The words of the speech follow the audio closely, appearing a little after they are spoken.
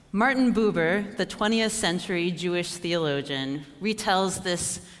Martin Buber, the 20th century Jewish theologian, retells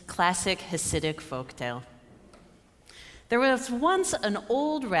this classic Hasidic folktale. There was once an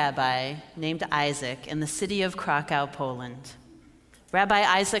old rabbi named Isaac in the city of Krakow, Poland. Rabbi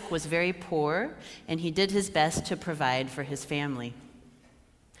Isaac was very poor, and he did his best to provide for his family.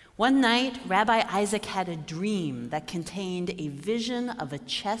 One night, Rabbi Isaac had a dream that contained a vision of a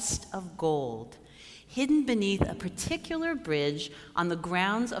chest of gold hidden beneath a particular bridge on the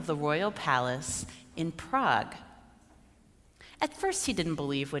grounds of the royal palace in Prague. At first, he didn't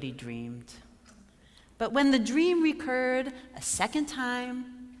believe what he dreamed. But when the dream recurred a second time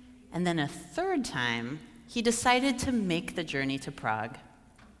and then a third time, he decided to make the journey to Prague.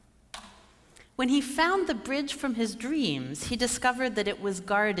 When he found the bridge from his dreams, he discovered that it was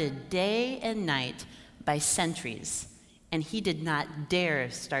guarded day and night by sentries, and he did not dare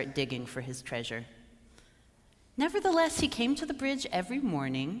start digging for his treasure. Nevertheless, he came to the bridge every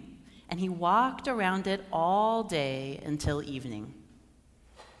morning, and he walked around it all day until evening.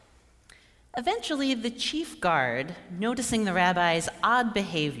 Eventually, the chief guard, noticing the rabbi's odd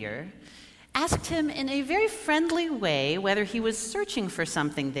behavior, asked him in a very friendly way whether he was searching for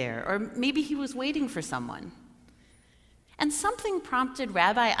something there, or maybe he was waiting for someone. And something prompted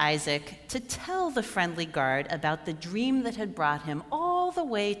Rabbi Isaac to tell the friendly guard about the dream that had brought him all the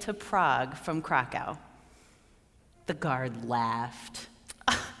way to Prague from Krakow. The guard laughed.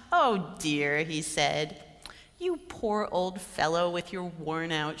 "Oh dear," he said, "you poor old fellow with your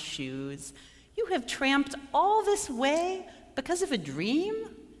worn-out shoes. You have tramped all this way because of a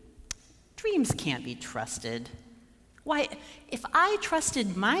dream? Dreams can't be trusted. Why, if I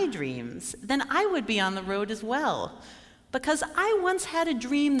trusted my dreams, then I would be on the road as well. Because I once had a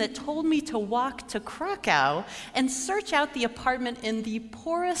dream that told me to walk to Krakow and search out the apartment in the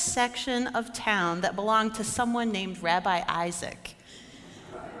poorest section of town that belonged to someone named Rabbi Isaac.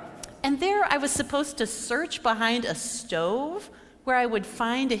 And there I was supposed to search behind a stove where I would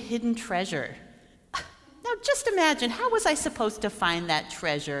find a hidden treasure. Now just imagine, how was I supposed to find that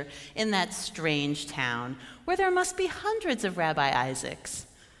treasure in that strange town where there must be hundreds of Rabbi Isaacs?"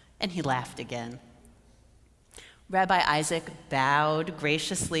 And he laughed again. Rabbi Isaac bowed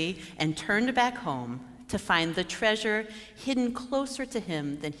graciously and turned back home to find the treasure hidden closer to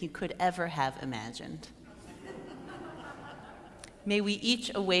him than he could ever have imagined. May we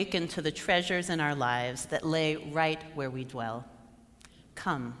each awaken to the treasures in our lives that lay right where we dwell.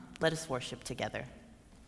 Come, let us worship together.